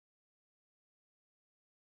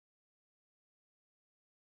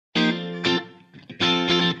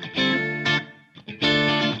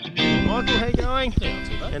Michael, how you going? Yeah, not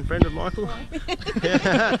too bad. And friend of Michael.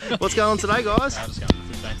 What's going on today, guys? Just going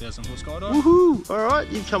for 15,000 foot skydive. Woohoo! Alright,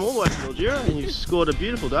 you've come all the way from Mildura and you've scored a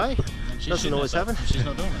beautiful day. Doesn't always happen. She's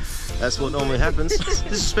not doing it. That's what normally happens. This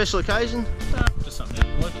is a special occasion. No, just something to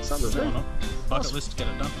do. Something to do. Bucket list to get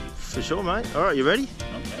it done. For sure, mate. Alright, you ready?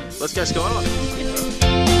 Okay. Let's go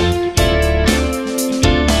skydiving.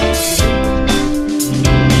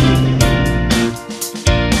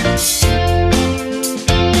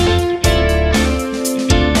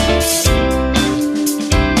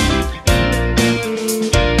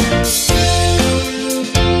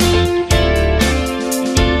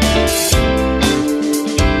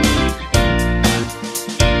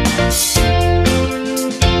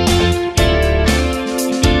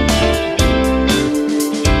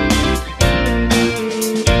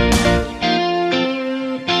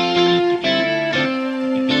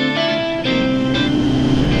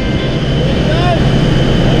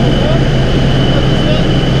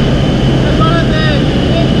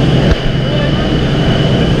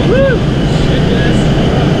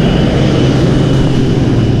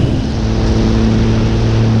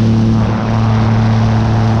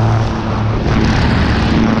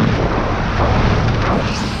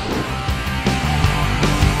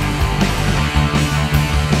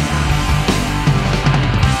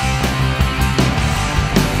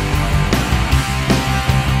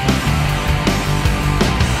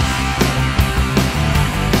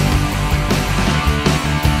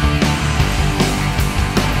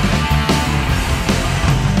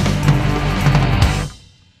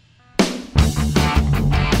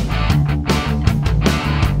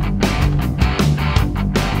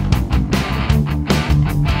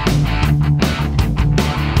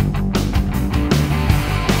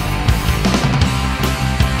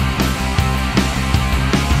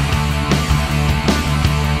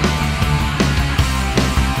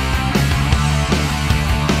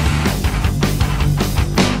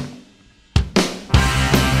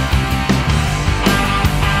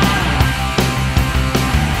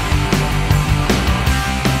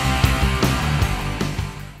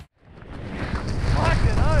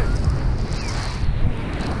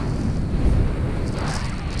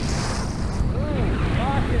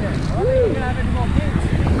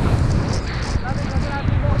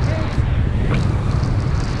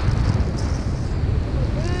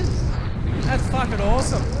 That's fucking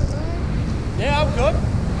awesome. Yeah, I'm good.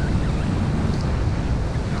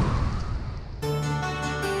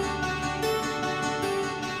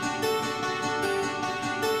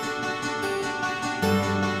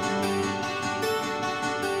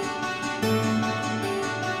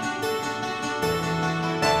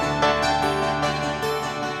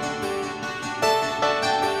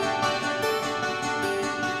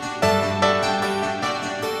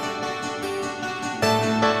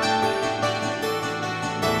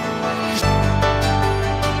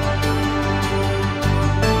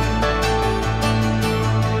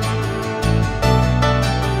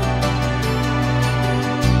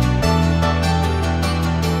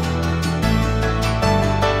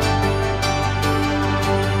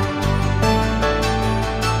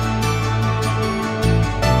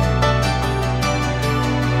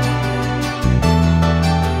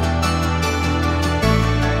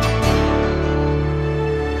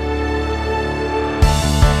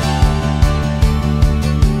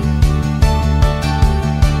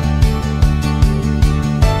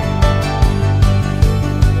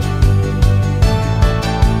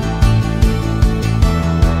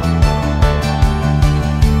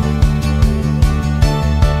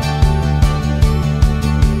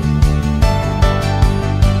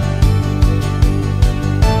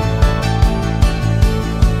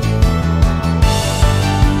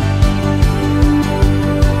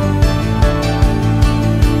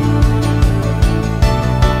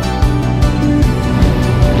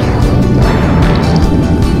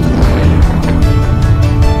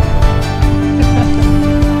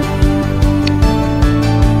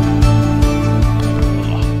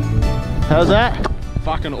 How's that?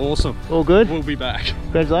 Fucking awesome. All good? We'll be back.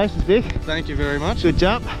 Congratulations, Vic. Thank you very much. Good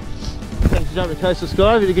jump. Thanks for jumping to Coastal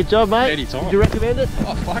Skydive. You did a good job, mate. Anytime. Would you recommend it?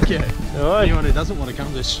 Oh, fuck yeah. Alright. Anyone who doesn't want to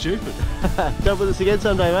come, they're stupid. Jump with us again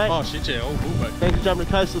someday, mate. Oh, shit, yeah. All cool, mate. Thanks for jumping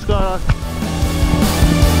to Coastal Skydive.